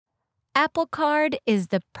Apple Card is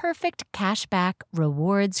the perfect cashback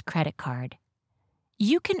rewards credit card.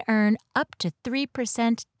 You can earn up to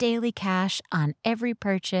 3% daily cash on every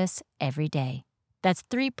purchase every day. That's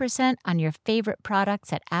 3% on your favorite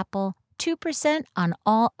products at Apple, 2% on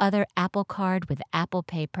all other Apple Card with Apple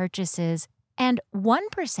Pay purchases, and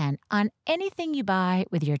 1% on anything you buy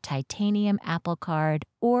with your titanium Apple Card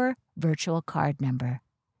or virtual card number.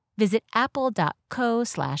 Visit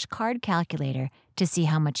apple.co/card calculator to see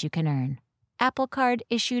how much you can earn. Apple Card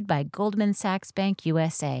issued by Goldman Sachs Bank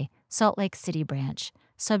USA, Salt Lake City branch.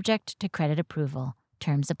 Subject to credit approval.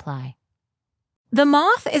 Terms apply. The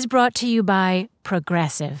Moth is brought to you by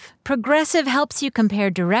Progressive. Progressive helps you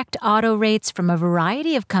compare direct auto rates from a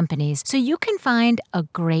variety of companies so you can find a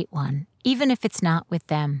great one, even if it's not with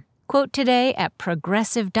them. Quote today at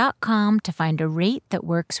progressive.com to find a rate that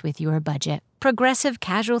works with your budget. Progressive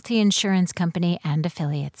Casualty Insurance Company and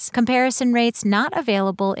Affiliates. Comparison rates not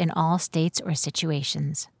available in all states or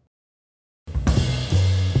situations.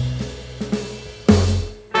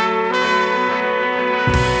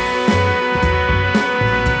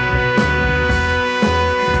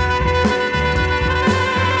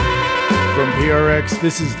 From PRX,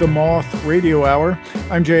 this is the Moth Radio Hour.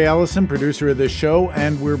 I'm Jay Allison, producer of this show,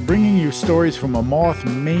 and we're bringing you stories from a Moth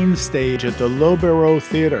main stage at the Lobero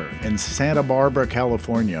Theater in Santa Barbara,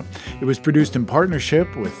 California. It was produced in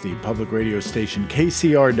partnership with the public radio station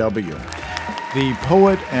KCRW. The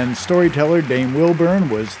poet and storyteller Dame Wilburn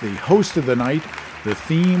was the host of the night. The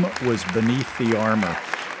theme was Beneath the Armor.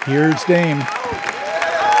 Here's Dame.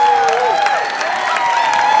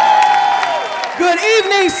 Good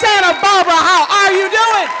evening, Santa Barbara. How are you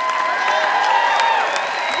doing?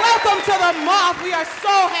 Welcome to the Moth. We are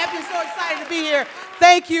so happy and so excited to be here.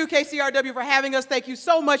 Thank you, KCRW, for having us. Thank you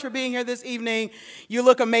so much for being here this evening. You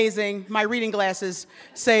look amazing. My reading glasses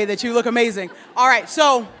say that you look amazing. All right,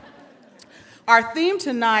 so our theme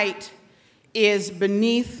tonight is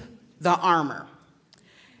Beneath the Armor.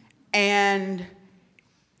 And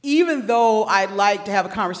even though I'd like to have a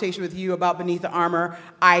conversation with you about Beneath the Armor,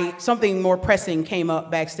 something more pressing came up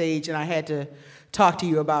backstage and I had to talk to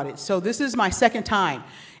you about it. So this is my second time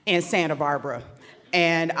in Santa Barbara,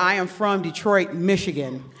 and I am from Detroit,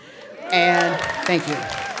 Michigan. And thank you.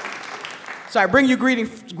 So I bring you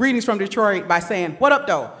greetings from Detroit by saying, what up,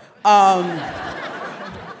 though?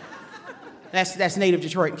 That's native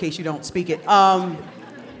Detroit in case you don't speak it.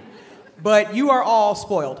 But you are all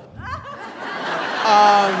spoiled.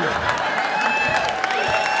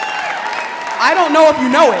 I don't know if you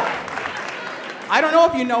know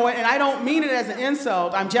it. And I don't mean it as an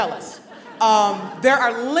insult. I'm jealous. There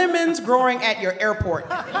are lemons growing at your airport.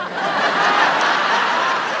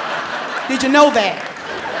 Did you know that?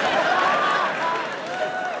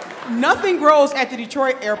 Nothing grows at the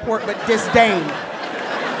Detroit airport but disdain.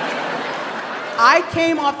 I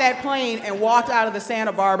came off that plane and walked out of the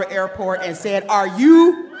Santa Barbara airport and said, "Are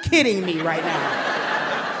you kidding me right now?"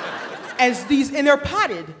 And they're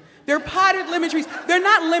potted. They're potted lemon trees. They're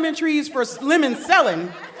not lemon trees for lemon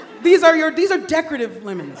selling. These are decorative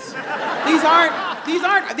lemons. These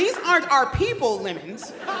aren't our people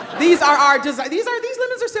lemons. These are our design. These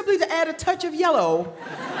lemons are simply to add a touch of yellow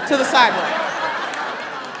to the sidewalk.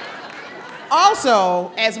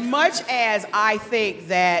 Also, as much as I think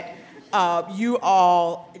that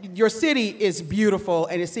your city is beautiful,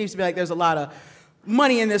 and it seems to be like there's a lot of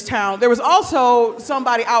money in this town, there was also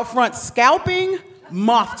somebody out front scalping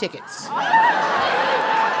Moth tickets.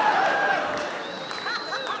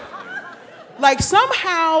 Like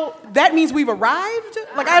somehow that means we've arrived?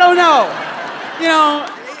 Like, I don't know. You know,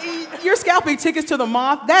 you're scalping tickets to the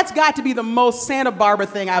Moth. That's got to be the most Santa Barbara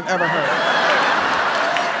thing I've ever heard.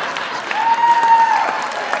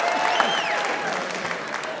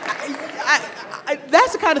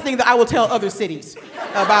 That's the kind of thing that I will tell other cities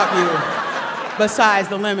about you, besides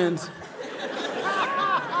the lemons.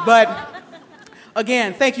 But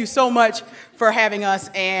again, thank you so much for having us.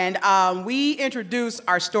 And we introduce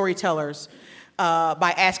our storytellers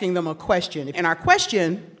by asking them a question. And our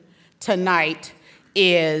question tonight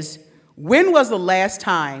is, when was the last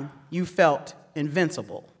time you felt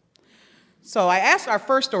invincible? So I asked our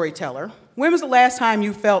first storyteller, when was the last time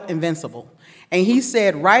you felt invincible? And he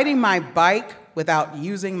said, riding my bike without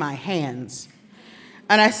using my hands.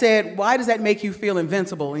 And I said, why does that make you feel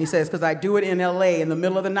invincible? And he says, because I do it in LA in the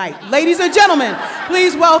middle of the night. Ladies and gentlemen,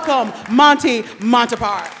 please welcome Monte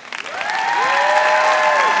Montepare.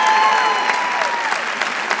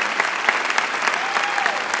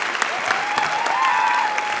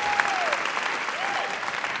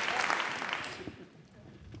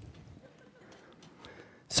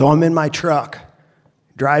 So I'm in my truck,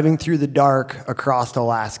 driving through the dark across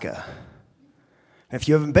Alaska. And if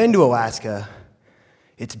you haven't been to Alaska,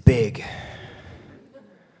 it's big.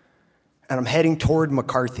 And I'm heading toward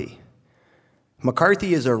McCarthy.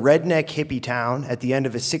 McCarthy is a redneck hippie town at the end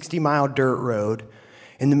of a 60-mile dirt road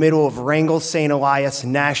in the middle of Wrangell St. Elias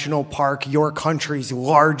National Park, your country's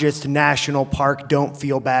largest national park. Don't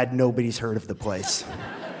feel bad, nobody's heard of the place.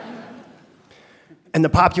 And the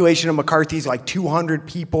population of McCarthy is like 200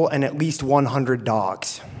 people and at least 100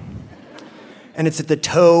 dogs. And it's at the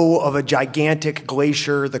toe of a gigantic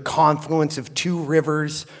glacier, the confluence of two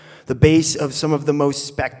rivers, the base of some of the most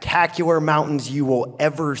spectacular mountains you will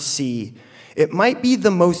ever see. It might be the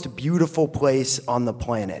most beautiful place on the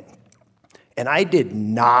planet. And I did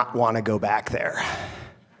not want to go back there.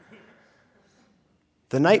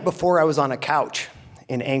 The night before, I was on a couch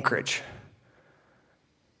in Anchorage.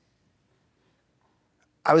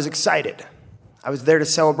 I was excited. I was there to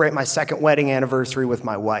celebrate my second wedding anniversary with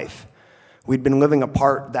my wife. We'd been living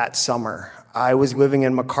apart that summer. I was living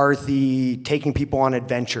in McCarthy, taking people on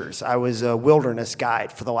adventures. I was a wilderness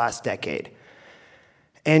guide for the last decade.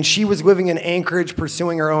 And she was living in Anchorage,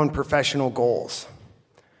 pursuing her own professional goals.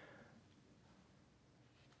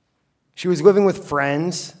 She was living with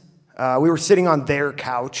friends. We were sitting on their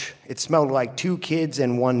couch. It smelled like 2 kids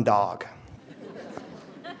and 1 dog.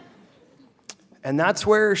 And that's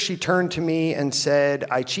where she turned to me and said,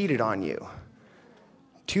 I cheated on you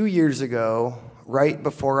 2 years ago, right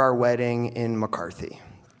before our wedding in McCarthy.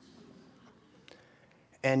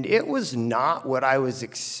 And it was not what I was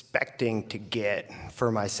expecting to get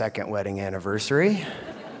for my second wedding anniversary.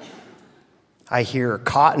 I hear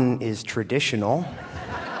cotton is traditional.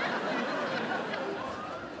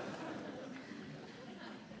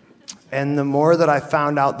 And the more that I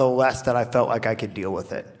found out, the less that I felt like I could deal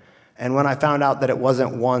with it. And when I found out that it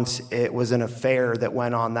wasn't once, it was an affair that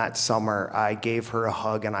went on that summer, I gave her a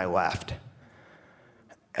hug and I left.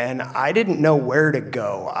 And I didn't know where to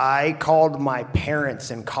go. I called my parents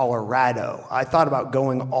in Colorado. I thought about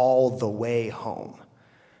going all the way home.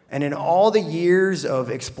 And in all the years of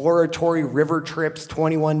exploratory river trips,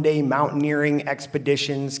 21-day mountaineering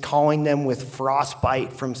expeditions, calling them with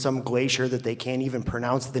frostbite from some glacier that they can't even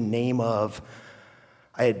pronounce the name of,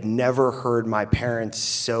 I had never heard my parents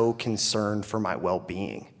so concerned for my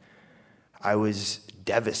well-being. I was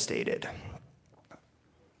devastated.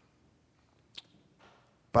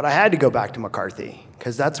 But I had to go back to McCarthy,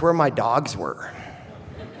 because that's where my dogs were.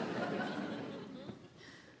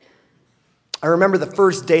 I remember the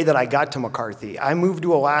first day that I got to McCarthy. I moved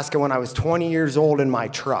to Alaska when I was 20 years old in my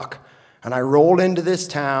truck. And I rolled into this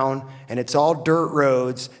town, and it's all dirt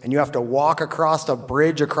roads, and you have to walk across a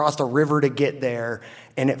bridge, across a river to get there.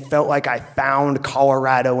 And it felt like I found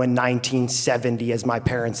Colorado in 1970, as my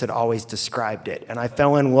parents had always described it. And I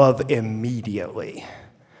fell in love immediately.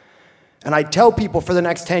 And I tell people for the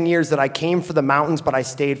next 10 years that I came for the mountains, but I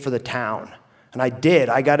stayed for the town. And I did.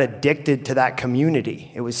 I got addicted to that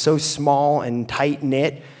community. It was so small and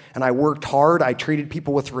tight-knit, and I worked hard. I treated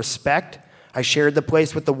people with respect. I shared the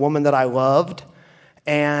place with the woman that I loved,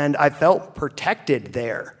 and I felt protected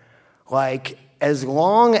there. Like, as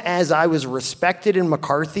long as I was respected in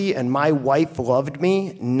McCarthy and my wife loved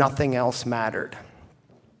me, nothing else mattered.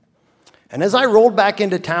 And as I rolled back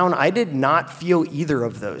into town, I did not feel either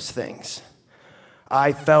of those things.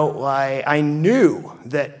 I felt like I knew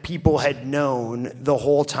that people had known the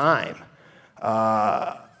whole time.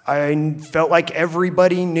 I felt like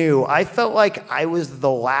everybody knew. I felt like I was the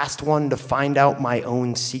last one to find out my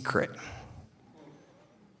own secret.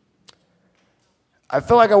 I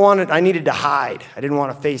felt like I needed to hide. I didn't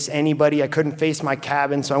want to face anybody. I couldn't face my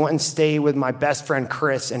cabin, so I went and stayed with my best friend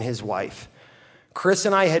Chris and his wife. Chris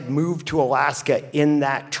and I had moved to Alaska in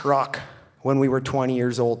that truck when we were 20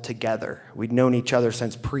 years old together. We'd known each other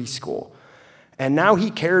since preschool. And now he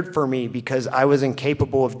cared for me because I was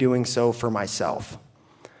incapable of doing so for myself.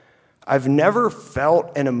 I've never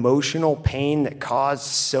felt an emotional pain that caused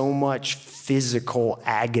so much physical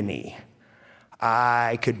agony.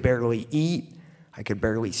 I could barely eat. I could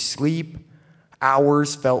barely sleep.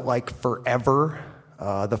 Hours felt like forever.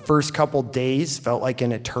 The first couple days felt like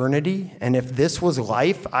an eternity. And if this was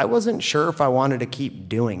life, I wasn't sure if I wanted to keep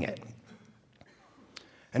doing it.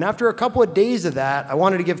 And after a couple of days of that, I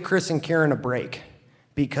wanted to give Chris and Karen a break,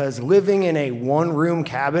 because living in a one-room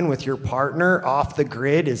cabin with your partner off the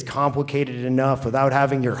grid is complicated enough without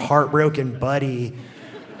having your heartbroken buddy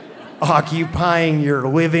occupying your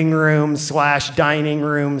living room / dining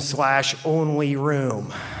room / only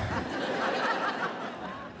room.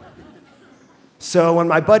 So when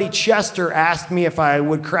my buddy Chester asked me if I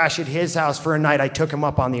would crash at his house for a night, I took him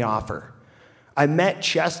up on the offer. I met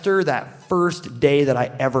Chester that first day that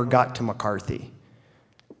I ever got to McCarthy,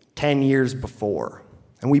 10 years before,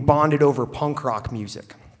 and we bonded over punk rock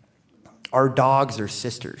music. Our dogs are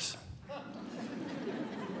sisters.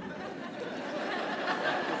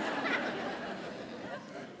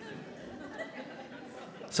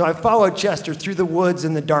 So I followed Chester through the woods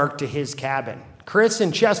in the dark to his cabin. Chris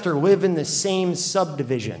and Chester live in the same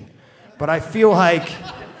subdivision, but I feel like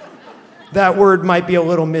that word might be a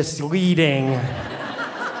little misleading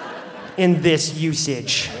in this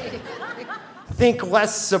usage. Think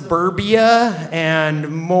less suburbia and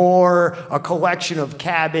more a collection of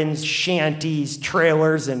cabins, shanties,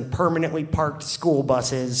 trailers, and permanently parked school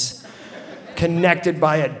buses connected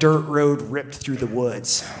by a dirt road ripped through the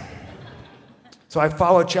woods. So I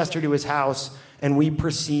follow Chester to his house, and we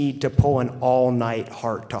proceed to pull an all-night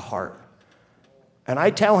heart-to-heart. And I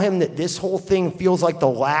tell him that this whole thing feels like the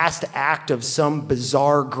last act of some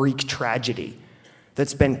bizarre Greek tragedy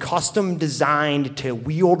that's been custom designed to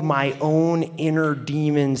wield my own inner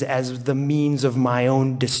demons as the means of my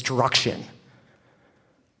own destruction.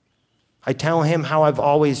 I tell him how I've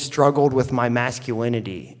always struggled with my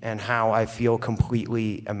masculinity and how I feel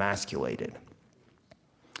completely emasculated.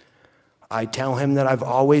 I tell him that I've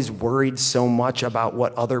always worried so much about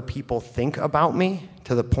what other people think about me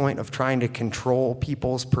to the point of trying to control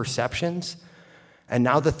people's perceptions. And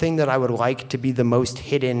now the thing that I would like to be the most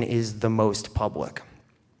hidden is the most public.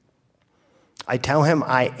 I tell him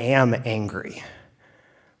I am angry,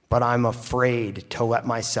 but I'm afraid to let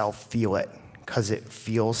myself feel it because it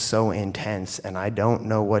feels so intense and I don't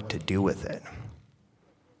know what to do with it.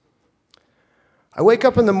 I wake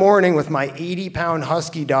up in the morning with my 80-pound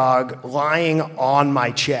husky dog lying on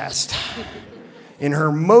my chest in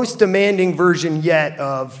her most demanding version yet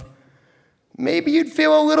of, maybe you'd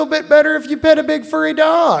feel a little bit better if you pet a big furry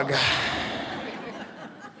dog.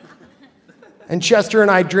 And Chester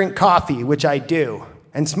and I drink coffee, which I do,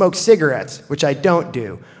 and smoke cigarettes, which I don't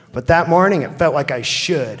do. But that morning, it felt like I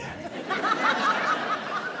should.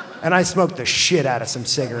 And I smoked the shit out of some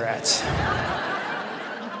cigarettes.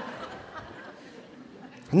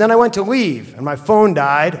 And then I went to leave, and my phone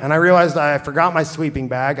died, and I realized I forgot my sleeping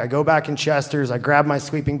bag. I go back in Chester's, I grab my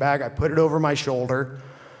sleeping bag, I put it over my shoulder,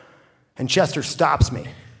 and Chester stops me,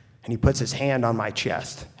 and he puts his hand on my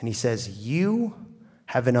chest, and he says, "You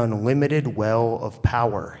have an unlimited well of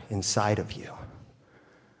power inside of you."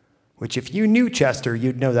 Which, if you knew Chester,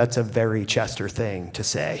 you'd know that's a very Chester thing to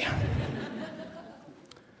say.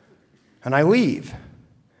 And I leave,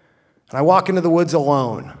 and I walk into the woods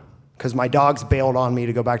alone, because my dogs bailed on me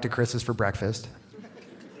to go back to Chris's for breakfast.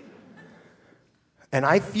 And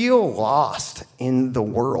I feel lost in the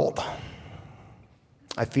world.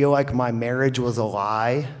 I feel like my marriage was a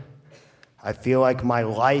lie. I feel like my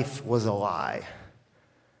life was a lie.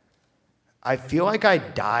 I feel like I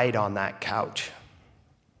died on that couch.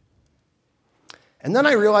 And then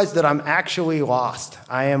I realized that I'm actually lost.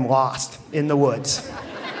 I am lost in the woods.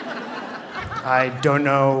 I don't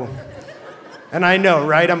know. And I know,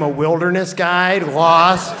 right? I'm a wilderness guide,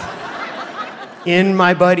 lost in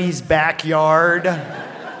my buddy's backyard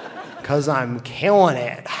because I'm killing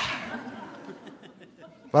it.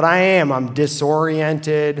 But I'm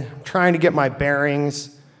disoriented, trying to get my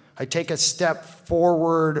bearings. I take a step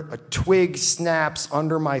forward, a twig snaps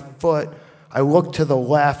under my foot. I look to the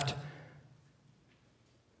left,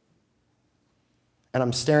 and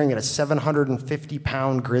I'm staring at a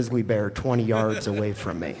 750-pound grizzly bear 20 yards away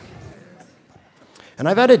from me. And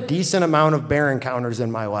I've had a decent amount of bear encounters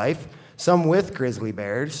in my life, some with grizzly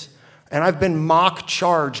bears, and I've been mock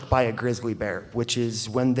charged by a grizzly bear, which is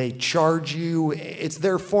when they charge you, it's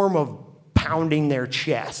their form of pounding their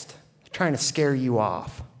chest, trying to scare you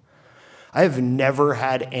off. I have never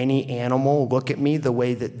had any animal look at me the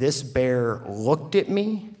way that this bear looked at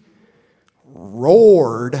me,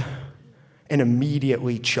 roared, and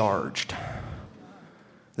immediately charged.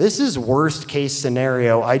 This is worst case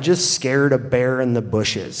scenario. I just scared a bear in the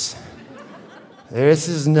bushes. This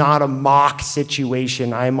is not a mock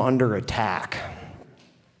situation. I'm under attack.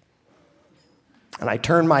 And I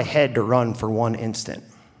turn my head to run for one instant,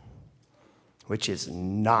 which is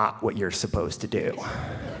not what you're supposed to do.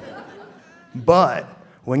 But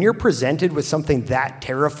when you're presented with something that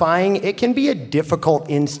terrifying, it can be a difficult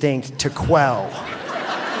instinct to quell.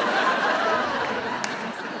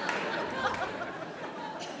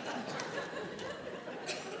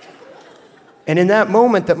 And in that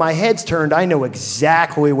moment that my head's turned, I know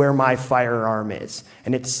exactly where my firearm is.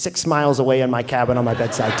 And it's 6 miles away in my cabin on my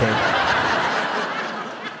bedside table.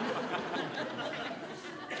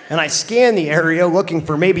 And I scan the area looking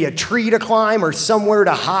for maybe a tree to climb or somewhere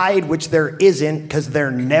to hide, which there isn't, because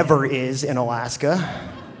there never is in Alaska.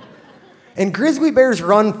 And grizzly bears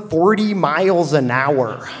run 40 miles an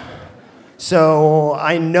hour. So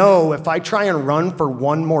I know if I try and run for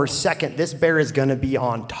one more second, this bear is going to be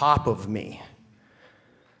on top of me.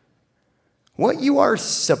 What you are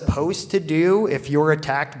supposed to do if you're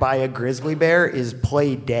attacked by a grizzly bear is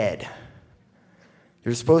play dead.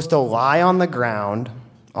 You're supposed to lie on the ground,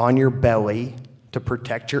 on your belly, to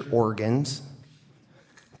protect your organs.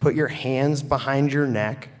 Put your hands behind your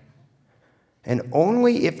neck. And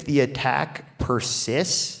only if the attack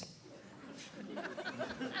persists,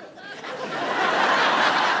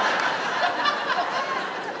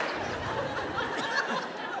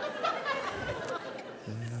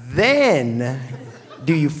 then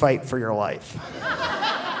do you fight for your life.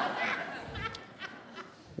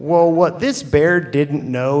 Well, what this bear didn't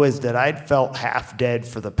know is that I'd felt half dead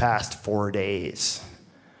for the past 4 days.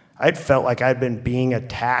 I'd felt like I'd been being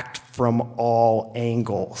attacked from all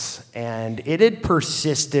angles, and it had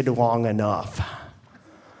persisted long enough.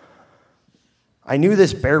 I knew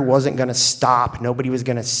this bear wasn't going to stop. Nobody was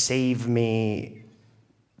going to save me.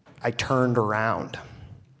 I turned around,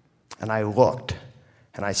 and I looked,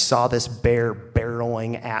 and I saw this bear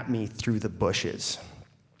barreling at me through the bushes.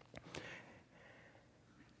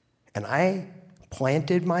 And I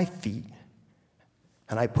planted my feet,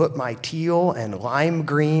 and I put my teal and lime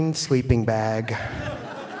green sleeping bag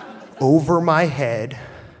over my head,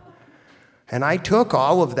 and I took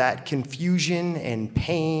all of that confusion and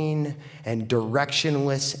pain and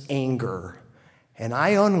directionless anger, and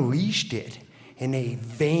I unleashed it in a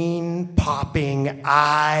vein-popping,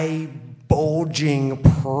 eye-bulging,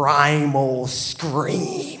 primal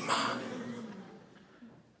scream.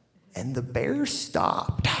 And the bear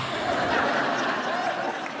stopped.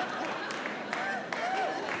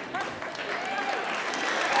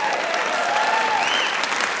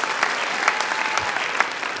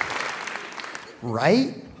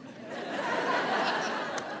 Right?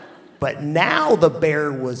 But now the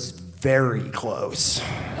bear was very close.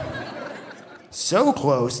 So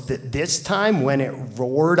close that this time when it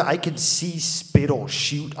roared, I could see spittle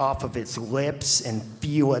shoot off of its lips and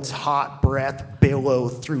feel its hot breath billow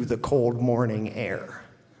through the cold morning air.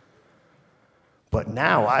 But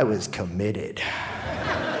now I was committed.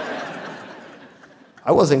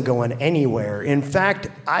 I wasn't going anywhere. In fact,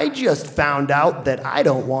 I just found out that I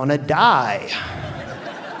don't want to die.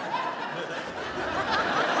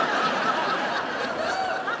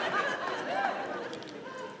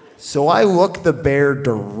 So I looked the bear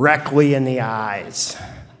directly in the eyes,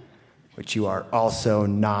 which you are also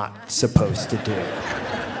not supposed to do.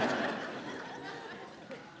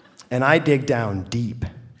 And I dig down deep,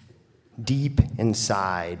 deep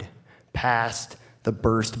inside, past the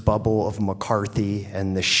burst bubble of McCarthy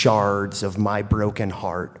and the shards of my broken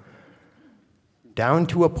heart, down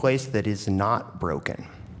to a place that is not broken,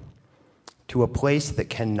 to a place that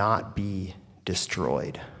cannot be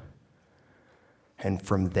destroyed. And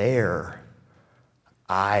from there,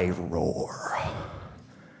 I roar.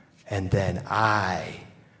 And then I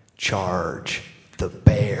charge the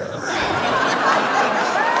bear.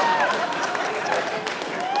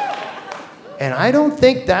 And I don't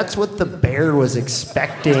think that's what the bear was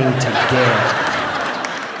expecting to get.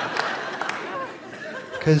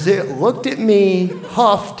 Because it looked at me,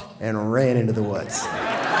 huffed, and ran into the woods.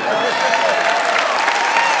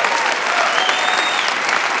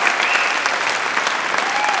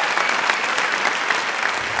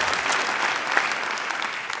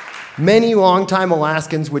 Many longtime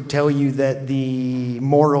Alaskans would tell you that the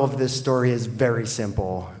moral of this story is very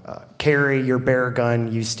simple. Carry your bear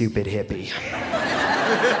gun, you stupid hippie.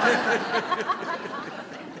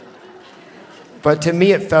 But to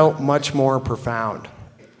me, it felt much more profound.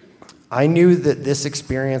 I knew that this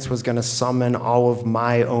experience was going to summon all of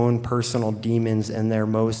my own personal demons in their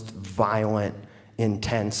most violent,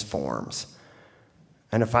 intense forms.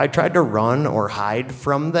 And if I tried to run or hide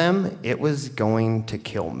from them, it was going to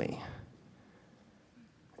kill me.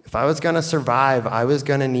 If I was going to survive, I was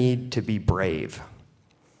going to need to be brave.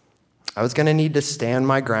 I was going to need to stand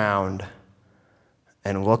my ground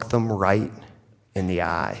and look them right in the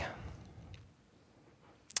eye.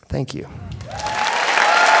 Thank you.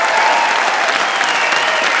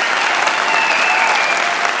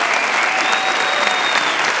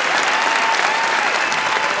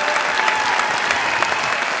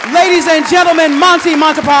 Ladies and gentlemen, Monte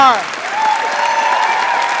Montepare.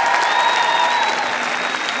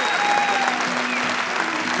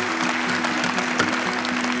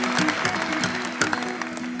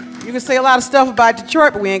 You can say a lot of stuff about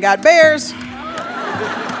Detroit, but we ain't got bears.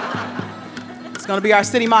 It's going to be our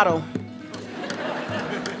city motto.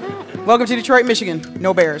 Welcome to Detroit, Michigan.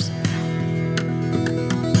 No bears.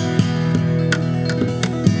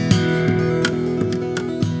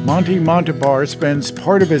 Monte Montepare spends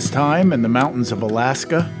part of his time in the mountains of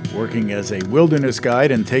Alaska, working as a wilderness guide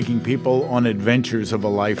and taking people on adventures of a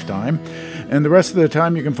lifetime. And the rest of the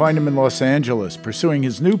time you can find him in Los Angeles, pursuing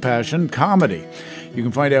his new passion, comedy. You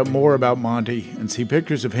can find out more about Monte and see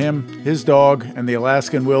pictures of him, his dog, and the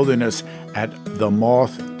Alaskan wilderness at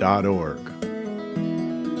themoth.org.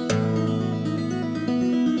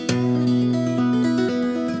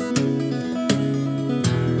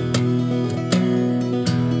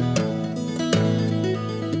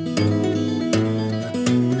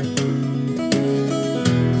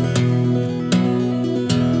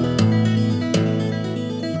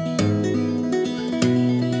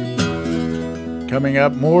 Coming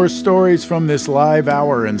up, more stories from this live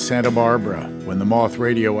hour in Santa Barbara when the Moth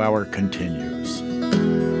Radio Hour continues.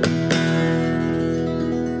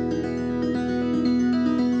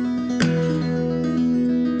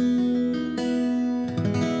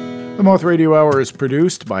 The Moth Radio Hour is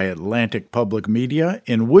produced by Atlantic Public Media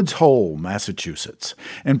in Woods Hole, Massachusetts,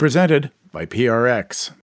 and presented by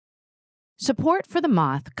PRX. Support for the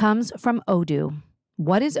Moth comes from Odoo.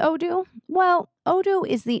 What is Odoo? Well, Odoo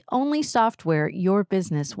is the only software your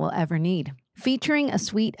business will ever need. Featuring a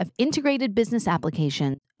suite of integrated business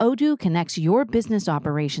applications, Odoo connects your business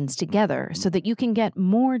operations together so that you can get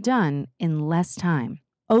more done in less time.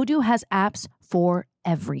 Odoo has apps for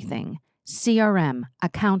everything: CRM,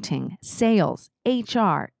 accounting, sales,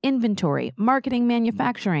 HR, inventory, marketing,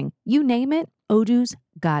 manufacturing. You name it, Odoo's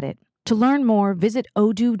got it. To learn more, visit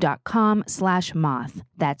odoo.com/moth.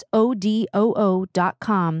 That's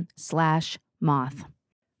odoo.com/moth.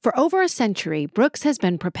 For over a century, Brooks has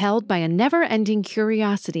been propelled by a never-ending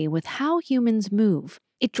curiosity with how humans move.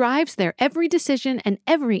 It drives their every decision and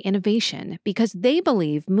every innovation because they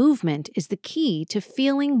believe movement is the key to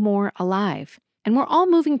feeling more alive. And we're all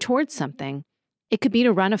moving towards something. It could be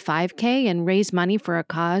to run a 5K and raise money for a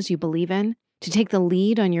cause you believe in, to take the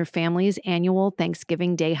lead on your family's annual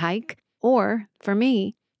Thanksgiving Day hike. Or, for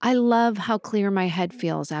me, I love how clear my head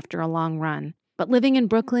feels after a long run. But living in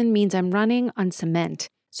Brooklyn means I'm running on cement,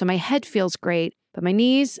 so my head feels great, but my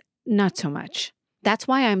knees, not so much. That's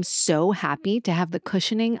why I'm so happy to have the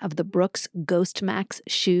cushioning of the Brooks Ghost Max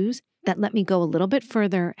shoes that let me go a little bit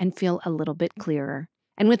further and feel a little bit clearer.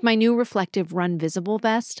 And with my new reflective Run Visible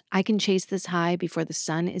vest, I can chase this high before the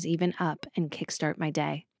sun is even up and kickstart my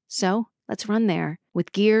day. So, let's run there,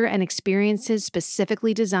 with gear and experiences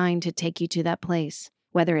specifically designed to take you to that place,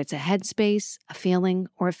 whether it's a headspace, a feeling,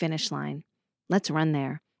 or a finish line. Let's run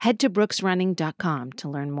there. Head to brooksrunning.com to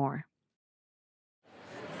learn more.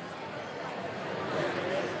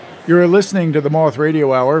 You're listening to the Moth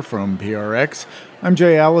Radio Hour from PRX. I'm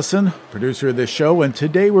Jay Allison, producer of this show, and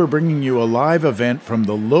today we're bringing you a live event from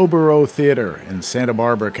the Lobero Theater in Santa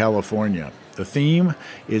Barbara, California. The theme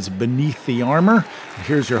is Beneath the Armor.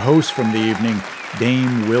 Here's your host from the evening,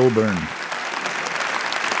 Dame Wilburn.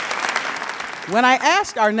 When I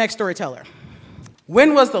asked our next storyteller,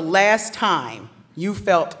 when was the last time you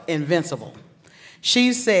felt invincible?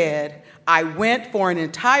 She said, I went for an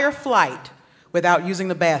entire flight without using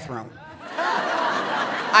the bathroom.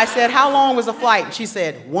 I said, how long was the flight? She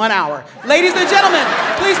said, 1 hour. Ladies and gentlemen,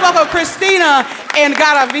 please welcome Christina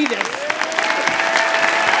Igaraividez.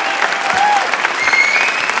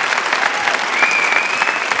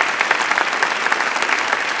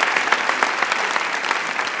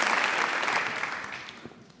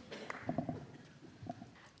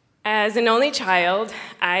 As an only child,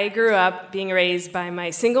 I grew up being raised by my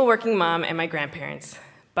single working mom and my grandparents.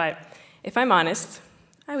 But if I'm honest,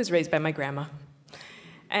 I was raised by my grandma.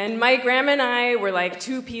 And my grandma and I were like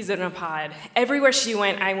two peas in a pod. Everywhere she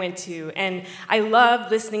went, I went to. And I loved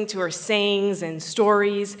listening to her sayings and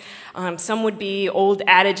stories. Some would be old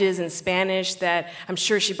adages in Spanish that I'm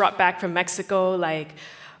sure she brought back from Mexico, like,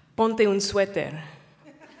 ponte un suéter,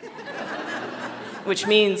 which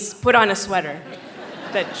means put on a sweater,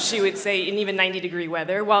 that she would say in even 90-degree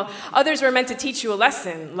weather, while others were meant to teach you a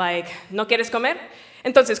lesson, like, ¿no quieres comer?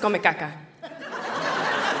 Entonces come caca.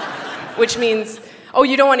 Which means, oh,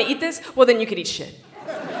 you don't want to eat this? Well, then you could eat shit.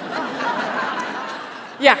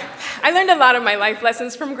 Yeah, I learned a lot of my life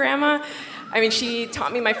lessons from Grandma. I mean, she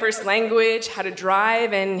taught me my first language, how to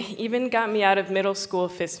drive, and even got me out of middle school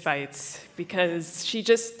fistfights because she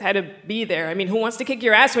just had to be there. I mean, who wants to kick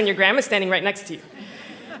your ass when your grandma's standing right next to you?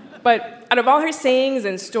 But out of all her sayings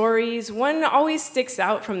and stories, one always sticks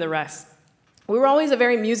out from the rest. We were always a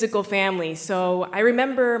very musical family, so I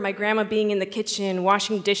remember my grandma being in the kitchen,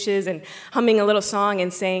 washing dishes and humming a little song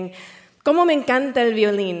and saying, Como me encanta el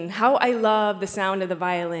violín, how I love the sound of the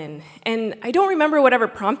violin. And I don't remember whatever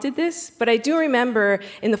prompted this, but I do remember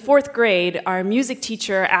in the 4th grade, our music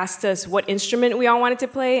teacher asked us what instrument we all wanted to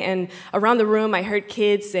play, and around the room I heard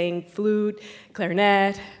kids saying flute,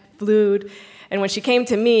 clarinet, flute, and when she came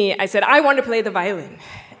to me, I said, I want to play the violin.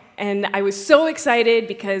 And I was so excited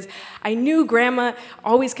because I knew Grandma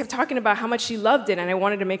always kept talking about how much she loved it, and I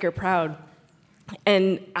wanted to make her proud.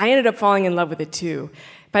 And I ended up falling in love with it too.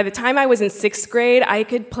 By the time I was in 6th grade, I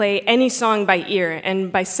could play any song by ear.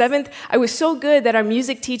 And by 7th, I was so good that our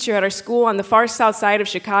music teacher at our school on the far south side of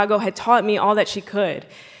Chicago had taught me all that she could.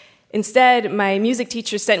 Instead, my music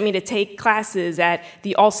teacher sent me to take classes at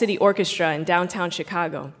the All-City Orchestra in downtown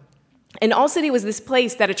Chicago. And All-City was this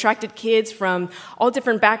place that attracted kids from all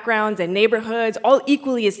different backgrounds and neighborhoods, all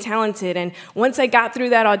equally as talented. And once I got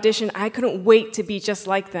through that audition, I couldn't wait to be just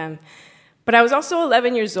like them. But I was also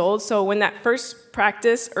 11 years old, so when that first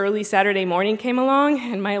practice early Saturday morning came along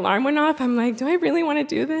and my alarm went off, I'm like, do I really want to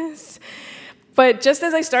do this? But just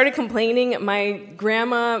as I started complaining, my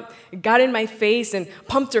grandma got in my face and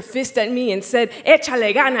pumped her fist at me and said,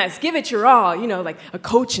 échale ganas, give it your all, like a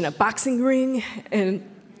coach in a boxing ring. And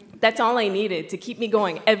that's all I needed to keep me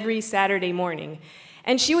going every Saturday morning.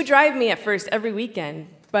 And she would drive me at first every weekend,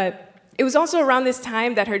 but it was also around this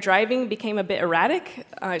time that her driving became a bit erratic.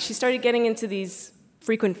 She started getting into these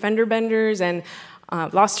frequent fender benders and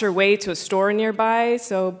lost her way to a store nearby.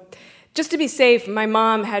 So just to be safe, my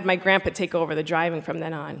mom had my grandpa take over the driving from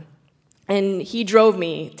then on. And he drove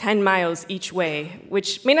me 10 miles each way,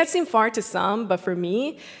 which may not seem far to some, but for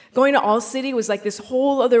me, going to All-City was like this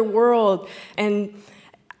whole other world. And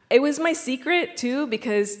it was my secret, too,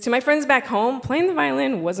 because to my friends back home, playing the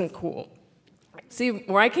violin wasn't cool. See,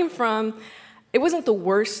 where I came from, it wasn't the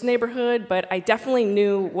worst neighborhood, but I definitely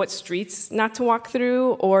knew what streets not to walk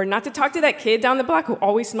through or not to talk to that kid down the block who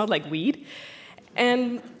always smelled like weed.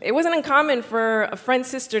 And it wasn't uncommon for a friend's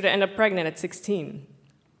sister to end up pregnant at 16.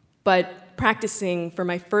 But practicing for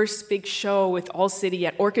my first big show with All-City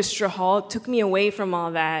at Orchestra Hall took me away from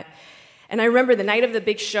all that. And I remember the night of the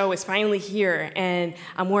big show is finally here, and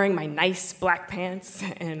I'm wearing my nice black pants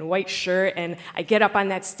and white shirt, and I get up on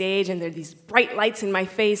that stage, and there are these bright lights in my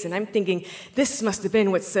face, and I'm thinking, this must have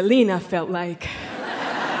been what Selena felt like.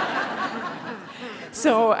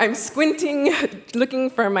 So I'm squinting, looking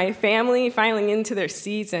for my family, filing into their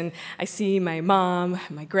seats, and I see my mom,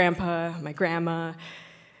 my grandpa, my grandma,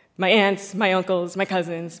 my aunts, my uncles, my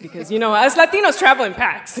cousins, because, us Latinos travel in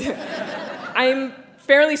packs. I'm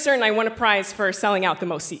fairly certain I won a prize for selling out the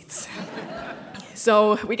most seats.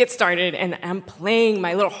 So we get started, and I'm playing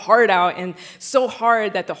my little heart out, and so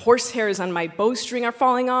hard that the horsehairs on my bowstring are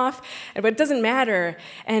falling off, but it doesn't matter.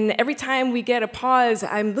 And every time we get a pause,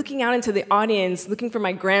 I'm looking out into the audience, looking for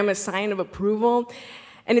my grandma's sign of approval,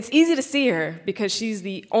 and it's easy to see her, because she's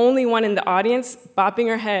the only one in the audience bopping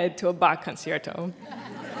her head to a Bach concerto.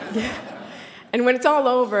 Yeah. And when it's all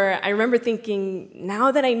over, I remember thinking, now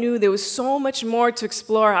that I knew there was so much more to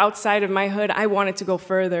explore outside of my hood, I wanted to go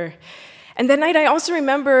further. And that night, I also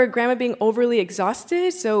remember Grandma being overly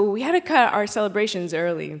exhausted, so we had to cut our celebrations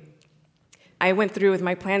early. I went through with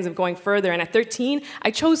my plans of going further, and at 13,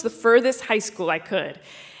 I chose the furthest high school I could.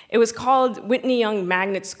 It was called Whitney Young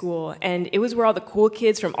Magnet School, and it was where all the cool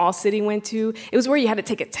kids from All-City went to. It was where you had to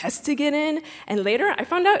take a test to get in, and later, I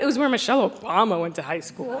found out it was where Michelle Obama went to high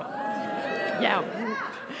school. Yeah.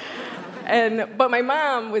 But my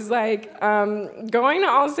mom was like, going to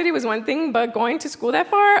All-City was one thing, but going to school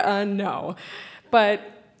that far, no. But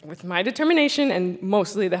with my determination and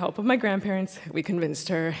mostly the help of my grandparents, we convinced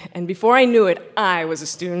her. And before I knew it, I was a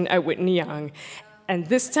student at Whitney Young. And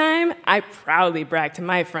this time, I proudly bragged to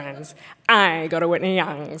my friends, I go to Whitney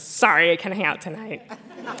Young. Sorry, I can't hang out tonight.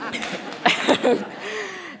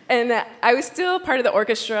 And I was still part of the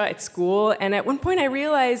orchestra at school, and at one point I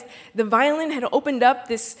realized the violin had opened up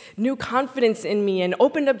this new confidence in me and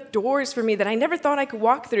opened up doors for me that I never thought I could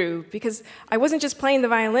walk through, because I wasn't just playing the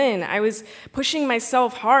violin. I was pushing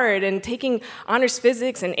myself hard and taking honors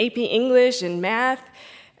physics and AP English and math,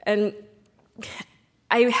 and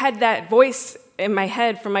I had that voice in my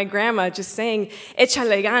head from my grandma just saying,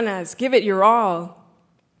 échale ganas, give it your all.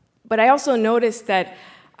 But I also noticed that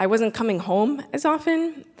I wasn't coming home as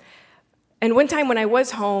often. And one time when I was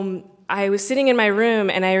home, I was sitting in my room,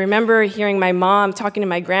 and I remember hearing my mom talking to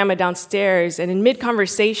my grandma downstairs, and in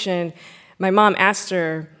mid-conversation, my mom asked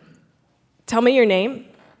her, tell me your name,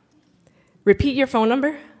 repeat your phone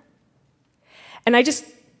number. And I just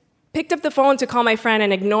picked up the phone to call my friend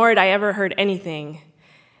and ignored I ever heard anything.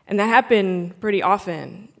 And that happened pretty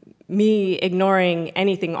often, me ignoring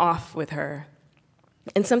anything off with her.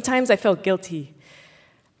 And sometimes I felt guilty.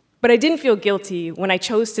 But I didn't feel guilty when I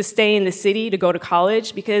chose to stay in the city to go to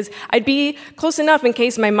college because I'd be close enough in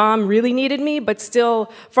case my mom really needed me, but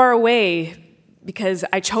still far away because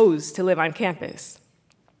I chose to live on campus.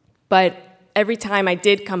 But every time I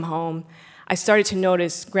did come home, I started to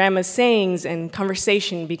notice Grandma's sayings and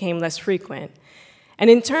conversation became less frequent. And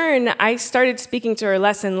in turn, I started speaking to her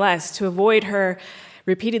less and less to avoid her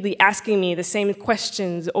repeatedly asking me the same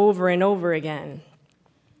questions over and over again.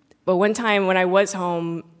 But one time when I was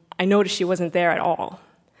home, I noticed she wasn't there at all.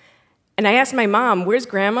 And I asked my mom, "Where's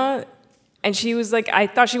Grandma?" And she was like, "I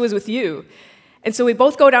thought she was with you." And so we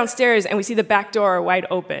both go downstairs and we see the back door wide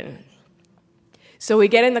open. So we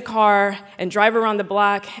get in the car and drive around the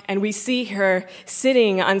block and we see her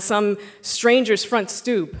sitting on some stranger's front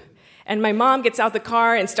stoop. And my mom gets out the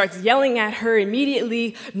car and starts yelling at her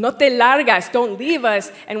immediately, "No te largas, don't leave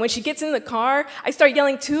us." And when she gets in the car, I start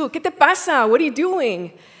yelling too, "¿Qué te pasa? What are you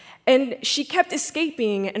doing?" And she kept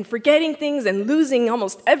escaping and forgetting things and losing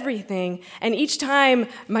almost everything. And each time,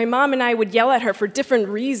 my mom and I would yell at her for different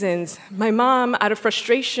reasons. My mom, out of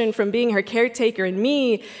frustration from being her caretaker, and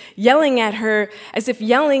me yelling at her as if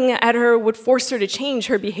yelling at her would force her to change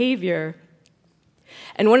her behavior.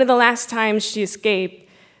 And one of the last times she escaped,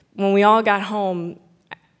 when we all got home,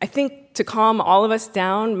 I think to calm all of us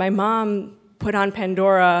down, my mom put on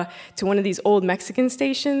Pandora to one of these old Mexican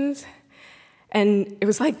stations. And it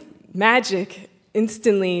was like magic.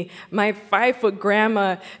 Instantly, my 5-foot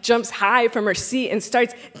grandma jumps high from her seat and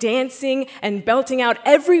starts dancing and belting out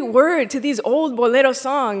every word to these old bolero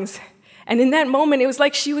songs. And in that moment, it was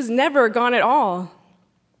like she was never gone at all.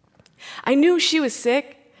 I knew she was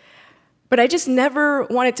sick, but I just never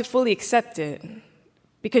wanted to fully accept it.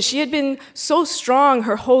 Because she had been so strong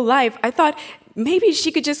her whole life, I thought maybe she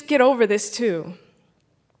could just get over this too.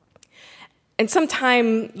 And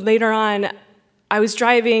sometime later on, I was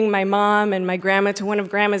driving my mom and my grandma to one of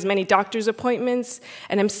Grandma's many doctor's appointments,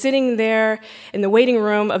 and I'm sitting there in the waiting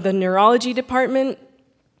room of the neurology department,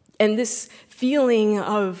 and this feeling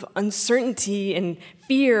of uncertainty and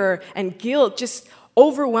fear and guilt just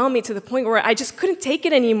overwhelmed me to the point where I just couldn't take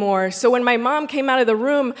it anymore. So when my mom came out of the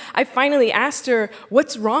room, I finally asked her,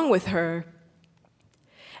 "What's wrong with her?"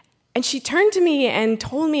 And she turned to me and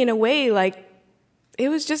told me in a way like it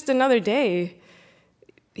was just another day.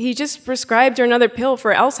 He just prescribed her another pill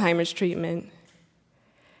for Alzheimer's treatment.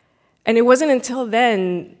 And it wasn't until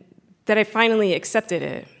then that I finally accepted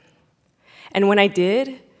it. And when I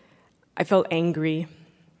did, I felt angry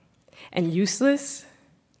and useless.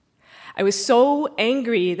 I was so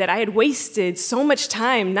angry that I had wasted so much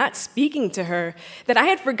time not speaking to her, that I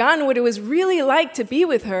had forgotten what it was really like to be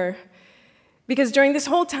with her. Because during this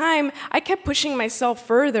whole time, I kept pushing myself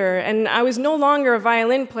further, and I was no longer a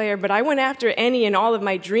violin player, but I went after any and all of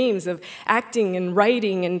my dreams of acting and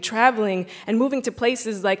writing and traveling and moving to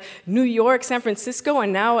places like New York, San Francisco,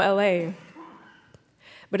 and now LA.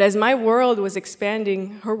 But as my world was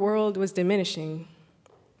expanding, her world was diminishing.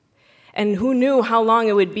 And who knew how long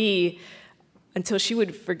it would be until she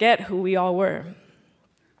would forget who we all were.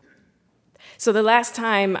 So the last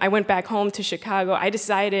time I went back home to Chicago, I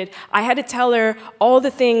decided I had to tell her all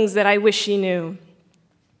the things that I wish she knew.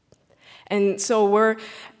 And so we're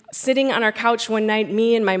sitting on our couch one night,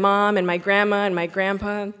 me and my mom and my grandma and my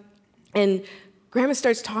grandpa, and Grandma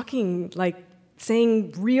starts talking, like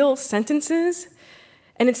saying real sentences.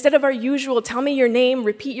 And instead of our usual, "Tell me your name,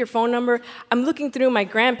 repeat your phone number," I'm looking through my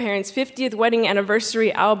grandparents' 50th wedding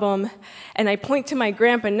anniversary album, and I point to my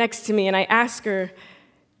grandpa next to me and I ask her,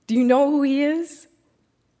 "Do you know who he is?"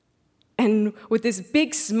 And with this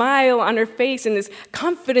big smile on her face and this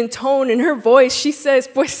confident tone in her voice, she says,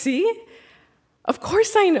 "Pues sí, of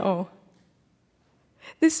course I know.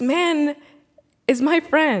 This man is my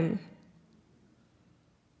friend."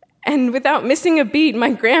 And without missing a beat,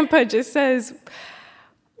 my grandpa just says,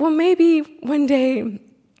 "Well, maybe one day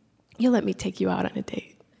you'll let me take you out on a date."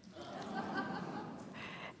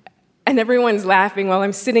 And everyone's laughing while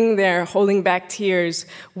I'm sitting there holding back tears,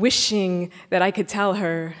 wishing that I could tell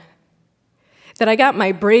her that I got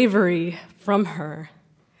my bravery from her,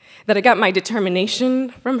 that I got my determination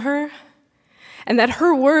from her, and that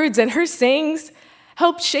her words and her sayings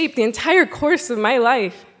helped shape the entire course of my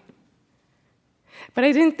life. But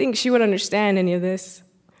I didn't think she would understand any of this.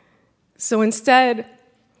 So instead,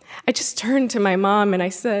 I just turned to my mom and I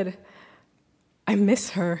said, "I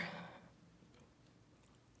miss her."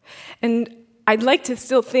 And I'd like to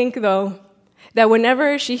still think, though, that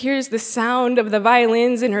whenever she hears the sound of the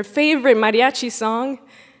violins in her favorite mariachi song,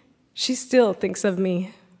 she still thinks of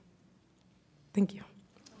me. Thank you.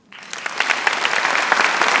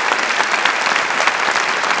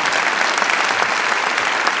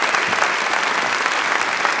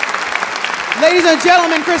 Ladies and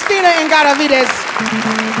gentlemen, Christina Igaraividez.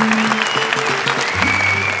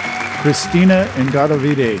 Christina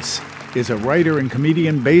Igaraividez is a writer and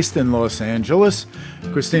comedian based in Los Angeles.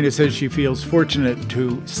 Christina says she feels fortunate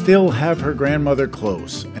to still have her grandmother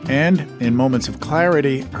close. And in moments of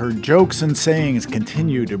clarity, her jokes and sayings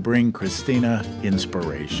continue to bring Christina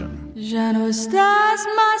inspiration. Ya no estás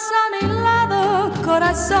más a mi lado,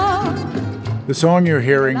 corazón. The song you're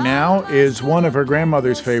hearing now is one of her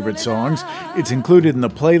grandmother's favorite songs. It's included in the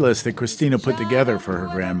playlist that Christina put together for her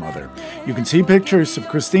grandmother. You can see pictures of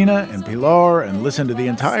Christina and Pilar and listen to the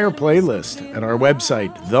entire playlist at our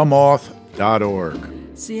website, themoth.org.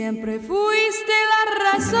 Siempre fuiste la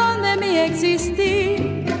razón de mi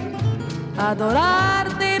existir.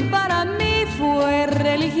 Adorarte para mí fue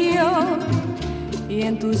religión. Y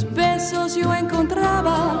en tus besos yo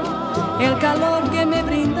encontraba el calor que me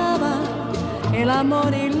brindaba, el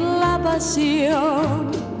amor y la pasión.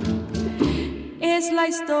 Es la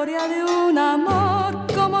historia de un amor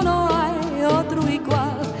como no hay otro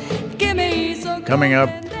igual que me hizo. Coming up,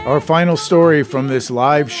 our final story from this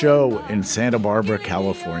live show in Santa Barbara,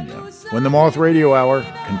 California, when the Moth Radio Hour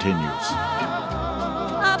continues.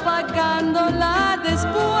 Apagándola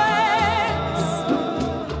después.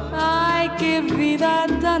 Ay, qué vida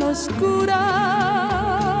tan oscura.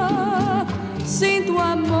 Sin tu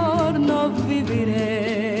amor no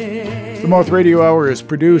viviré. The Moth Radio Hour is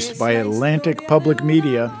produced by Atlantic Public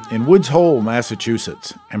Media in Woods Hole,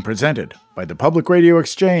 Massachusetts, and presented by the Public Radio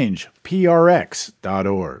Exchange,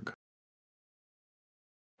 prx.org.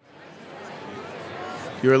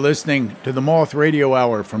 You're listening to the Moth Radio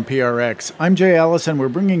Hour from PRX. I'm Jay Allison. We're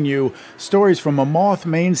bringing you stories from a Moth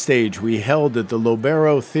main stage we held at the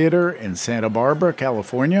Lobero Theater in Santa Barbara,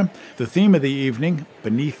 California. The theme of the evening,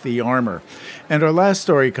 Beneath the Armor. And our last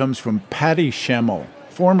story comes from Patty Schemel,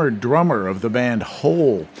 former drummer of the band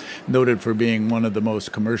Hole, noted for being one of the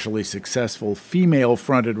most commercially successful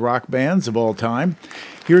female-fronted rock bands of all time.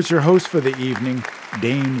 Here's your host for the evening,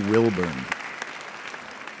 Dame Wilburn.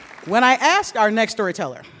 When I asked our next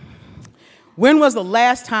storyteller, when was the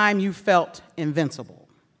last time you felt invincible?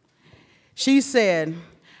 She said,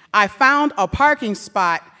 I found a parking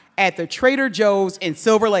spot at the Trader Joe's in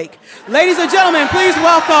Silver Lake. Ladies and gentlemen, please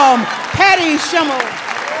welcome Patty Schemel.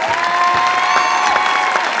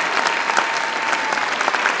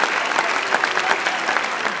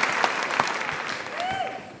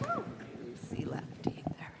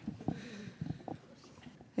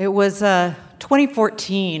 It was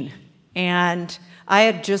 2014, and I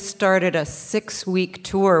had just started a 6-week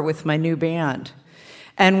tour with my new band.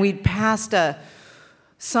 And we'd passed a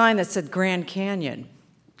sign that said Grand Canyon.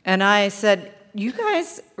 And I said, you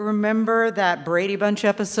guys remember that Brady Bunch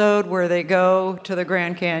episode where they go to the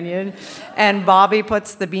Grand Canyon and Bobby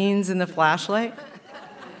puts the beans in the flashlight?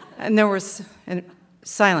 And there was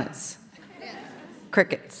silence,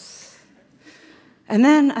 crickets. And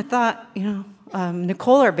then I thought,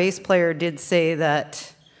 Nicole, our bass player, did say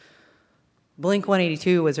that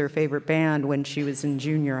Blink-182 was her favorite band when she was in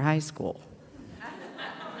junior high school.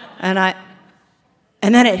 And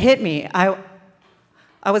then it hit me. I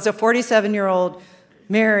was a 47-year-old,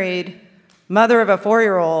 married, mother of a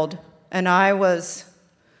 4-year-old, and I was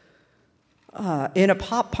in a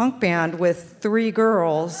pop-punk band with 3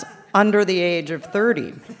 girls under the age of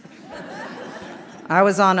 30. I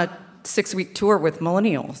was on a 6-week tour with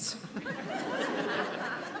millennials.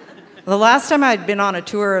 The last time I'd been on a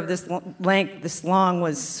tour of this length, this long,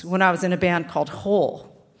 was when I was in a band called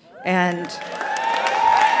Hole. And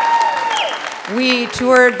we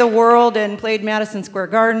toured the world and played Madison Square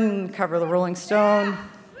Garden, covered the Rolling Stone.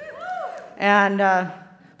 And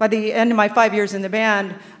by the end of my 5 years in the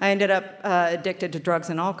band, I ended up addicted to drugs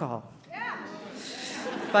and alcohol.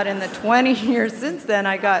 But in the 20 years since then,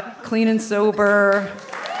 I got clean and sober.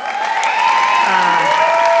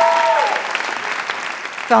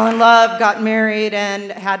 Fell in love, got married, and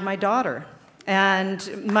had my daughter.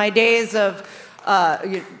 And my days of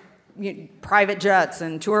private jets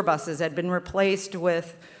and tour buses had been replaced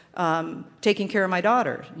with taking care of my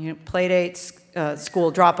daughter. Play dates, school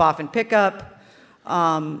drop-off and pickup.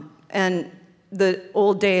 And the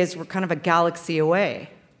old days were kind of a galaxy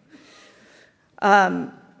away.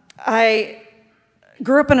 I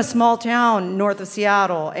grew up in a small town north of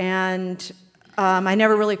Seattle, and I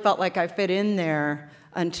never really felt like I fit in there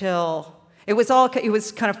until it was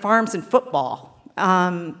kind of farms and football.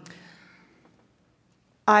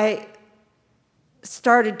 I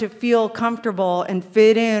started to feel comfortable and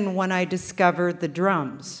fit in when I discovered the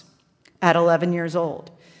drums at 11 years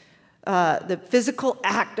old. The physical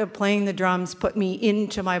act of playing the drums put me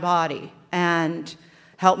into my body and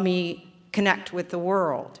helped me connect with the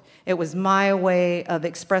world. It was my way of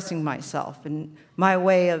expressing myself and my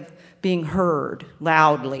way of being heard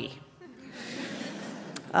loudly.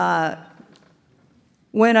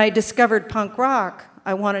 When I discovered punk rock,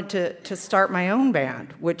 I wanted to start my own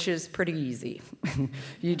band, which is pretty easy.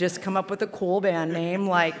 You just come up with a cool band name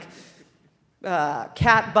like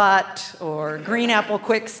Cat Butt or Green Apple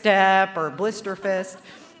Quick Step or Blister Fist,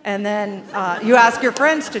 and then you ask your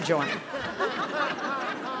friends to join.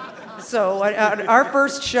 So our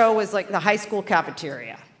first show was like the high school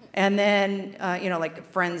cafeteria, and then like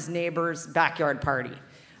friends, neighbors, backyard party.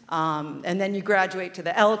 And then you graduate to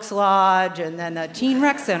the Elks Lodge and then the Teen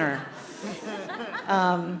Rec Center.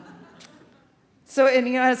 So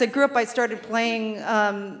as I grew up, I started playing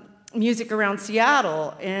music around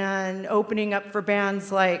Seattle and opening up for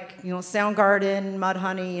bands like Soundgarden,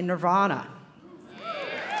 Mudhoney, and Nirvana.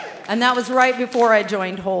 And that was right before I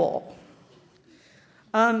joined Hole.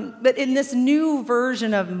 But in this new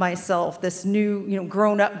version of myself, this new,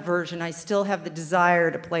 grown-up version, I still have the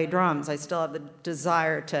desire to play drums. I still have the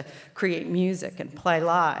desire to create music and play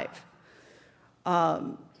live.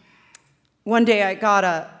 One day I got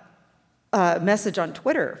a message on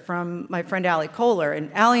Twitter from my friend Allie Kohler,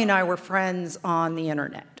 and Allie and I were friends on the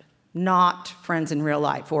internet, not friends in real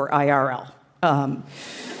life or IRL.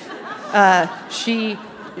 She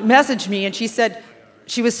messaged me and she said,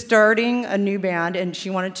 she was starting a new band, and she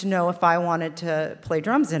wanted to know if I wanted to play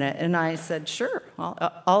drums in it. And I said, sure,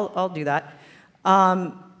 I'll do that.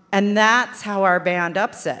 And that's how our band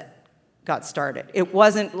Upset got started. It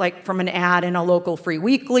wasn't like from an ad in a local free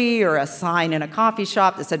weekly or a sign in a coffee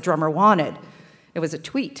shop that said drummer wanted. It was a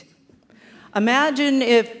tweet. Imagine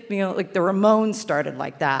if, like the Ramones started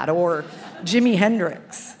like that, or Jimi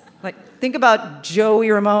Hendrix. Like, think about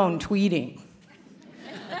Joey Ramone tweeting.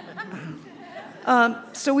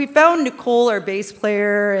 So we found Nicole, our bass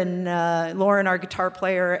player, and Lauren, our guitar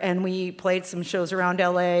player, and we played some shows around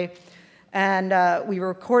LA, and we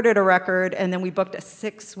recorded a record, and then we booked a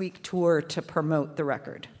 6-week tour to promote the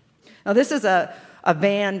record. Now this is a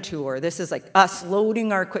van tour. This is like us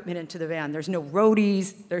loading our equipment into the van. There's no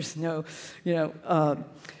roadies. There's no,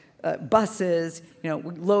 buses. We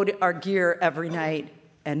load our gear every night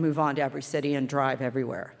and move on to every city and drive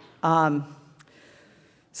everywhere.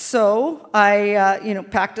 So I,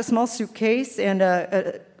 packed a small suitcase and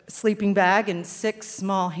a sleeping bag and 6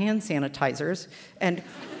 small hand sanitizers, and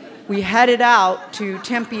we headed out to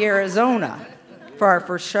Tempe, Arizona for our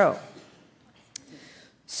first show.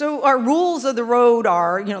 So our rules of the road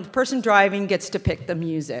are, the person driving gets to pick the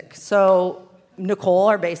music. So Nicole,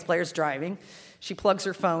 our bass player, is driving. She plugs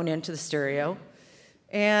her phone into the stereo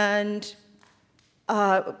and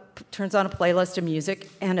turns on a playlist of music,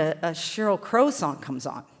 and a Sheryl Crow song comes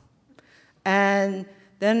on. And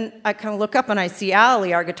then I kind of look up and I see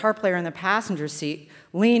Allie, our guitar player in the passenger seat,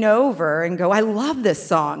 lean over and go, I love this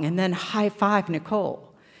song, and then high-five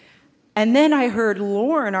Nicole. And then I heard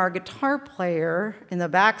Lauren, our guitar player in the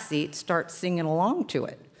back seat, start singing along to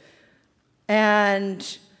it.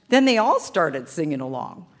 And then they all started singing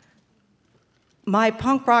along. My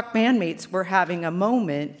punk rock bandmates were having a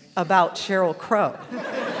moment about Sheryl Crow.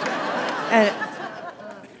 And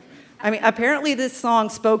apparently this song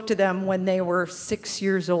spoke to them when they were 6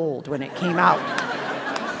 years old when it came out.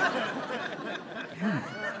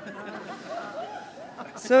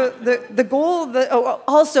 So the goal,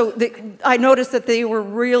 I noticed that they were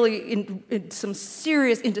really into some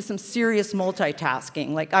serious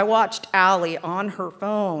multitasking. Like I watched Allie on her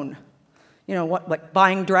phone,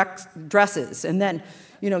 buying dresses, and then,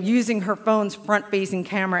 using her phone's front-facing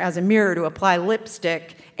camera as a mirror to apply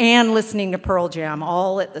lipstick and listening to Pearl Jam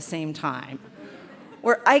all at the same time.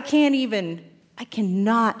 Where I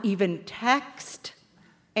cannot even text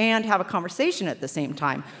and have a conversation at the same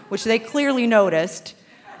time, which they clearly noticed,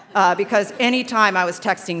 because any time I was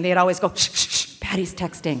texting, they'd always go, shh, shh, shh, Patty's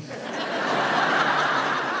texting.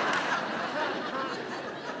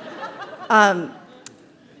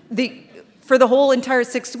 For the whole entire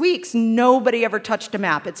 6 weeks, nobody ever touched a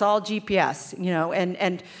map. It's all GPS,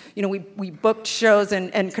 and we booked shows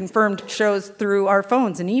and confirmed shows through our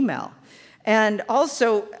phones and email. And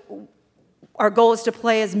also, our goal is to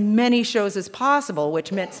play as many shows as possible,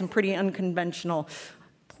 which meant some pretty unconventional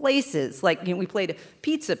places. Like, we played a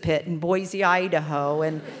pizza pit in Boise, Idaho,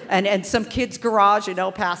 and some kid's garage in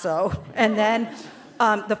El Paso, and then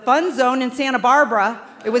the Fun Zone in Santa Barbara.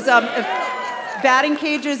 It was batting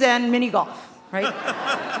cages and mini golf, right?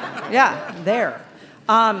 Yeah, there.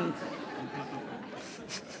 And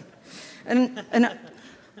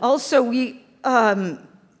also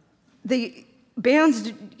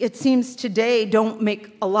bands, it seems today, don't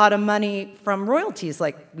make a lot of money from royalties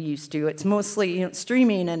like we used to. It's mostly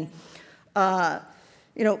streaming, and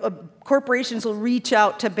corporations will reach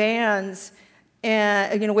out to bands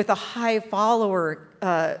and with a high follower,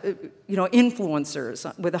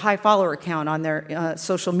 influencers with a high follower count on their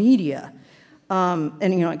social media,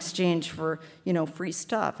 and exchange for free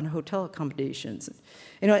stuff and hotel accommodations.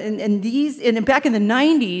 And back in the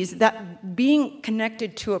 90s, that being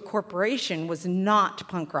connected to a corporation was not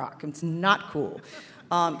punk rock. It's not cool.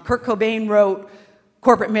 Kurt Cobain wrote,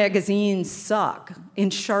 "Corporate magazines suck," in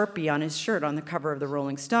Sharpie on his shirt on the cover of the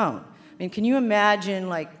Rolling Stone. I mean, can you imagine,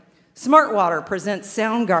 Smartwater presents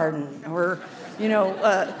Soundgarden, or,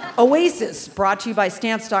 Oasis, brought to you by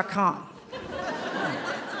Stamps.com.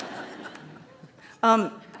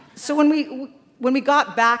 So when we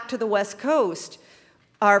got back to the West Coast,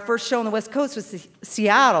 our first show on the West Coast was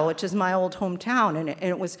Seattle, which is my old hometown, and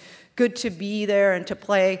it was good to be there and to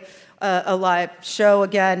play a live show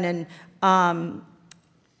again. And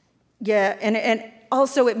and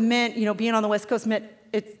also it meant, being on the West Coast meant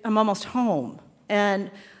I'm almost home. And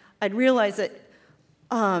I'd realized that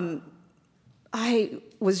I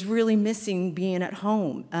was really missing being at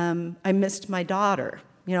home. I missed my daughter.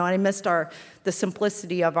 I missed the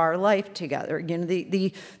simplicity of our life together.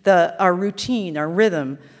 Our routine, our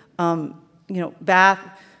rhythm. Bath,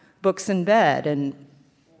 books in bed, and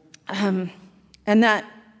that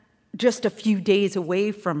just a few days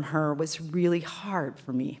away from her was really hard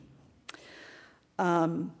for me.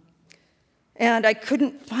 And I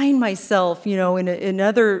couldn't find myself, in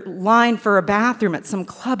another line for a bathroom at some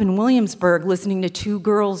club in Williamsburg, listening to two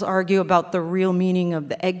girls argue about the real meaning of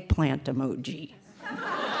the eggplant emoji.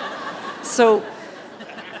 So,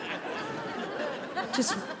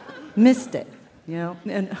 just missed it,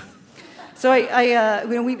 And so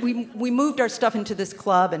we moved our stuff into this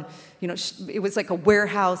club, and it was like a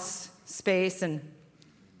warehouse space, and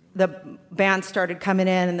the band started coming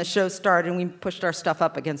in, and the show started, and we pushed our stuff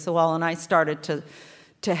up against the wall, and I started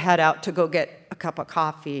to head out to go get a cup of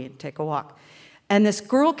coffee and take a walk. And this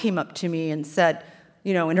girl came up to me and said,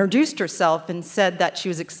 introduced herself and said that she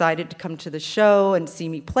was excited to come to the show and see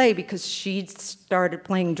me play because she'd started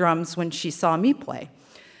playing drums when she saw me play.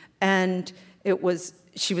 And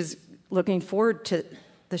she was looking forward to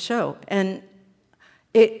the show. And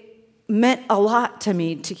it meant a lot to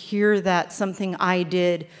me to hear that something I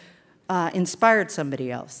did inspired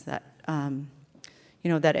somebody else, that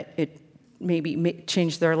that it maybe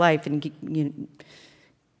changed their life and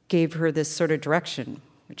gave her this sort of direction,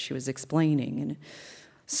 which she was explaining. And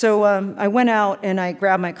so I went out and I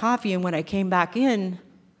grabbed my coffee, and when I came back in,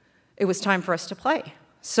 it was time for us to play.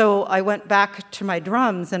 So I went back to my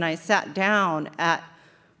drums and I sat down at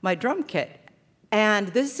my drum kit. And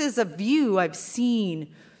this is a view I've seen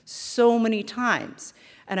so many times.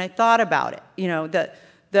 And I thought about it,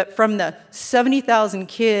 that from the 70,000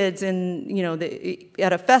 kids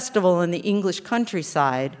at a festival in the English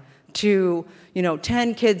countryside to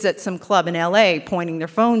 10 kids at some club in LA pointing their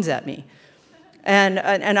phones at me. And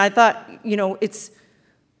I thought,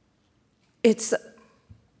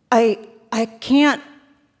 I can't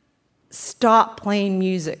stop playing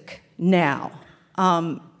music now.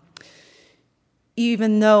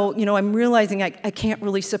 Even though, I'm realizing I can't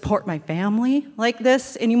really support my family like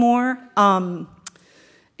this anymore.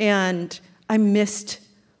 And I missed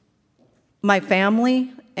my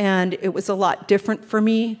family, and it was a lot different for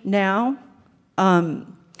me now. But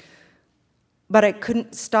I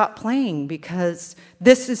couldn't stop playing because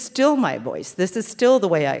this is still my voice. This is still the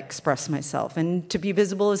way I express myself, and to be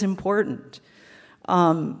visible is important.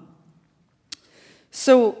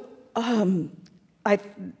 So I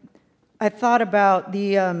thought about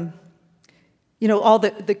the, all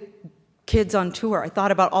the kids on tour. I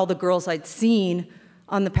thought about all the girls I'd seen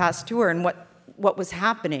on the past tour and what was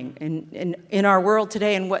happening in our world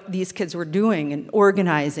today, and what these kids were doing and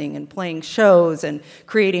organizing and playing shows and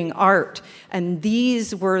creating art. And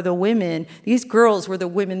these girls were the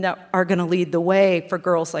women that are going to lead the way for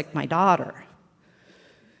girls like my daughter.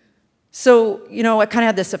 So, I kind of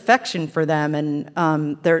had this affection for them,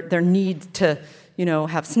 and their need to,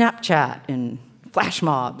 have Snapchat and flash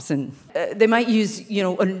mobs, and they might use,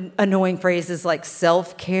 annoying phrases like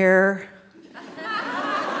self-care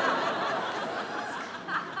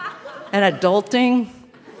and adulting.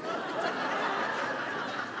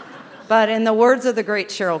 But in the words of the great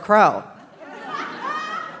Sheryl Crow,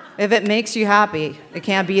 if it makes you happy, it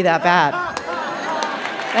can't be that bad.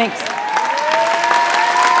 Thanks.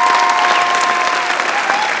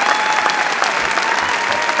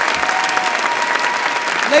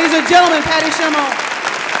 Ladies and gentlemen, Patty Schemel.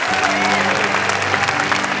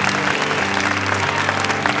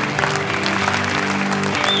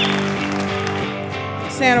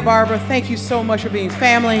 Santa Barbara. Thank you so much for being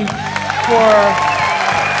family, for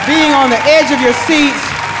being on the edge of your seats.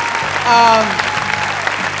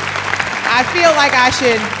 I feel like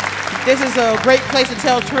this is a great place to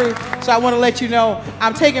tell truth, so I want to let you know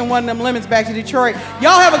I'm taking one of them lemons back to Detroit.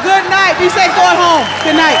 Y'all have a good night. Be safe going home.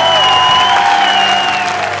 Good night.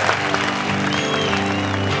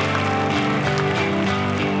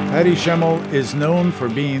 Patty Schemel is known for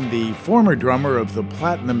being the former drummer of the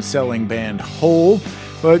platinum-selling band Hole,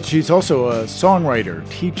 but she's also a songwriter,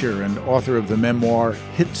 teacher, and author of the memoir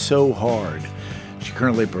Hit So Hard. She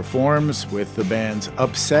currently performs with the bands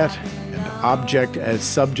Upset and Object as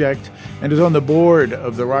Subject, and is on the board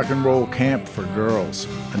of the Rock and Roll Camp for Girls,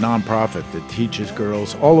 a nonprofit that teaches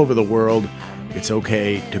girls all over the world it's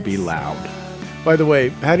okay to be loud. By the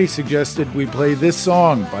way, Patty suggested we play this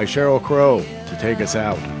song by Sheryl Crow to take us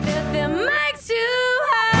out. If it makes you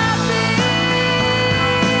happy,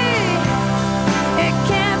 it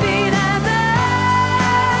can't be that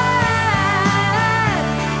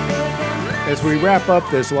bad. As we wrap up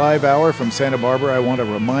this live hour from Santa Barbara, I want to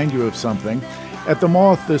remind you of something. At the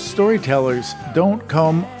Moth, the storytellers don't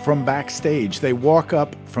come from backstage. They walk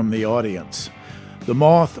up from the audience. The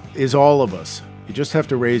Moth is all of us. You just have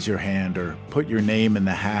to raise your hand or put your name in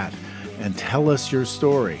the hat and tell us your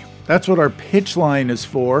story. That's what our pitch line is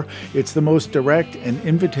for. It's the most direct and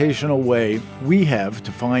invitational way we have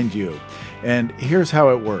to find you. And here's how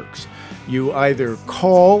it works. You either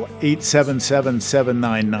call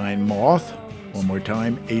 877-799-MOTH, one more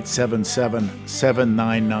time,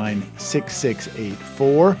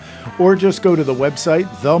 877-799-6684, or just go to the website,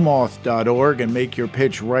 themoth.org, and make your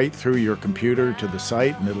pitch right through your computer to the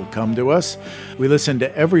site, and it'll come to us. We listen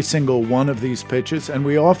to every single one of these pitches, and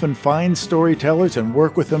we often find storytellers and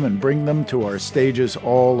work with them and bring them to our stages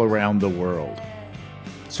all around the world.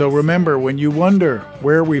 So remember, when you wonder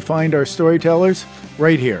where we find our storytellers,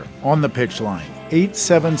 right here on the pitch line,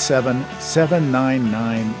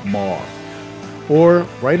 877-799-MOTH. Or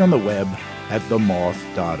right on the web at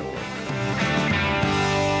themoth.org.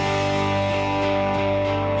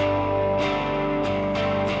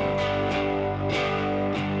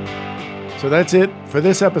 So that's it for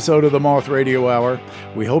this episode of the Moth Radio Hour.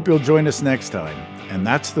 We hope you'll join us next time. And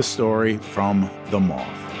that's the story from The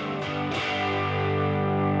Moth.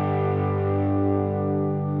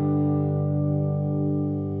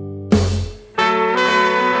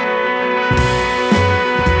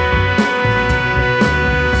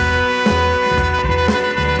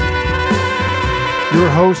 Your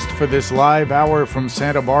host for this live hour from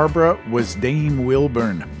Santa Barbara was Dame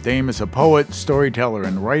Wilburn. Dame is a poet, storyteller,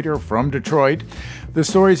 and writer from Detroit. The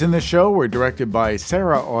stories in this show were directed by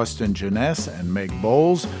Sarah Austin Jeunesse and Meg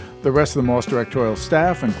Bowles. The rest of the Moth directorial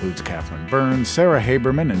staff includes Catherine Burns, Sarah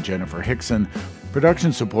Haberman, and Jennifer Hickson.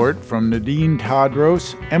 Production support from Nadine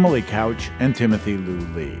Tadros, Emily Couch, and Timothy Lou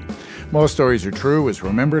Lee. Most Stories Are True is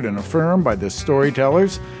remembered and affirmed by the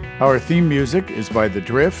Storytellers. Our theme music is by The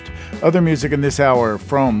Drift. Other music in this hour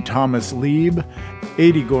from Thomas Lieb,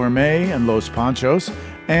 Eddie Gourmet and Los Panchos,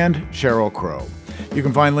 and Sheryl Crow. You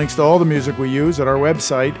can find links to all the music we use at our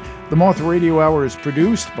website. The Moth Radio Hour is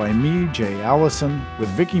produced by me, Jay Allison, with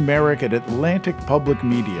Vicki Merrick at Atlantic Public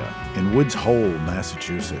Media in Woods Hole,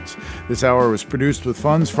 Massachusetts. This hour was produced with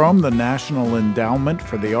funds from the National Endowment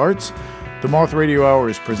for the Arts. The Moth Radio Hour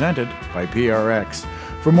is presented by PRX.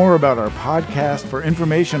 For more about our podcast, for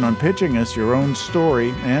information on pitching us your own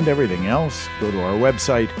story and everything else, go to our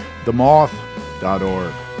website,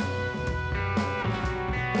 themoth.org.